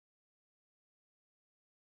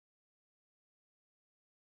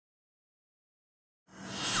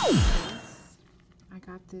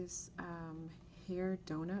got this hair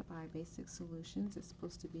donut by Basic Solutions. It's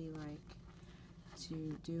supposed to be like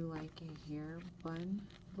to do like a hair bun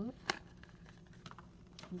look.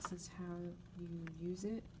 This is how you use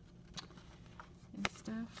it and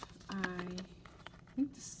stuff. I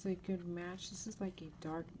think this is a good match. This is like a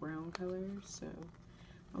dark brown color, so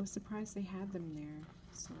I was surprised they had them there,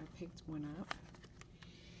 so I picked one up.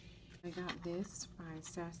 I got this by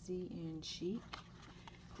Sassy and Chic.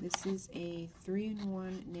 This is a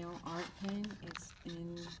 3-in-1 nail art pen. It's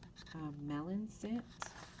in melon scent,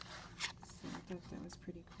 so I thought that was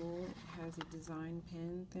pretty cool. It has a design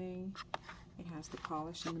pen thing. It has the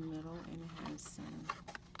polish in the middle, and it has some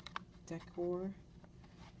decor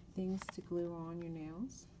things to glue on your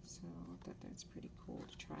nails. So I thought that's pretty cool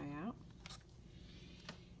to try out.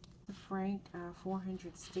 The Frank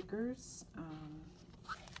 400 stickers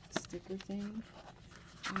sticker thing.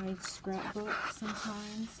 I scrapbook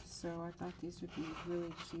sometimes, so I thought these would be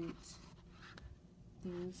really cute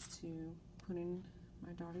things to put in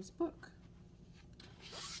my daughter's book.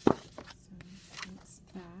 So that's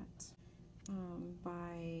that.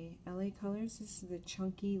 By LA Colors, this is the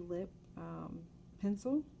Chunky Lip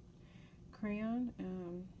pencil crayon,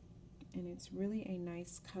 and it's really a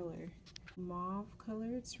nice color. Mauve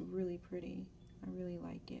color, it's really pretty. I really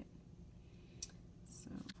like it.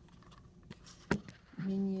 So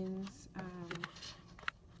Minions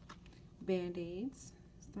Band-Aids.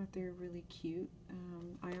 I thought they were really cute.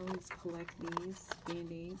 I always collect these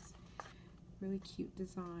Band-Aids. Really cute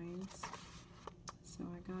designs. So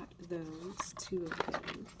I got those, 2 of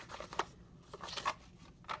those.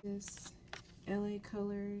 This LA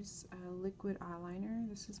Colors liquid eyeliner.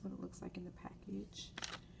 This is what it looks like in the package.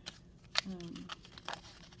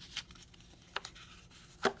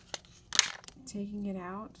 Taking it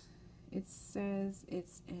out, it says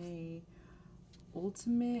it's a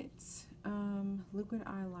ultimate liquid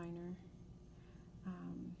eyeliner.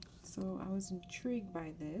 So I was intrigued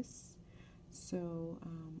by this. So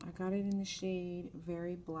I got it in the shade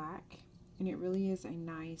Very Black, and it really is a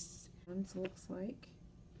nice looks like.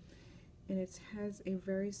 And it has a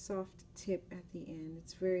very soft tip at the end.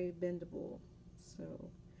 It's very bendable, so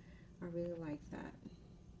I really like that.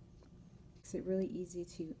 Makes it really easy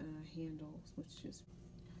to handle, which is.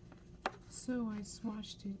 So I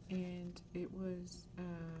swatched it, and it was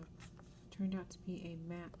turned out to be a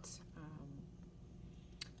matte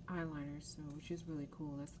eyeliner, so which is really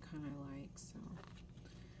cool. That's the kind I like, so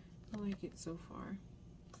I like it so far.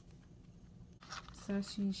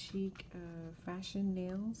 Sassy and Chic fashion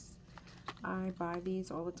nails. I buy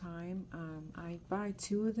these all the time. I buy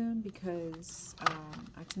 2 of them because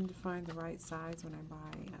I tend to find the right size when I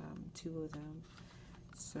buy 2 of them.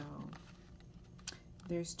 So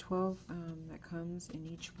there's 12 that comes in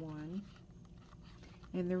each one,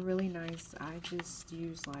 and they're really nice. I just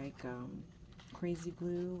use like crazy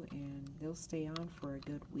glue, and they'll stay on for a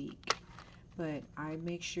good week. But I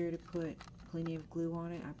make sure to put plenty of glue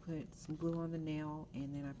on it. I put some glue on the nail,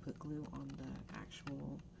 and then I put glue on the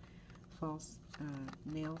actual false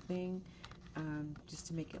nail thing, just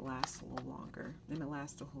to make it last a little longer. And it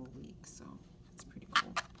lasts a whole week, so it's pretty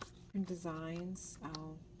cool. Different designs,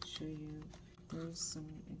 I'll show you. There's some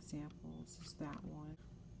examples. There's that one.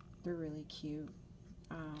 They're really cute.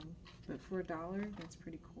 But for $1, that's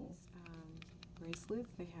pretty cool. Bracelets,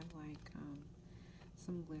 they have like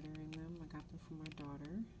some glitter in them. I got them for my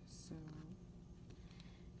daughter. So,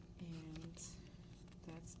 and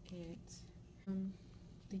that's it.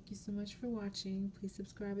 Thank you so much for watching. Please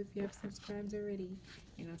subscribe if you have subscribed already,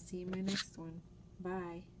 and I'll see you in my next one.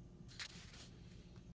 Bye.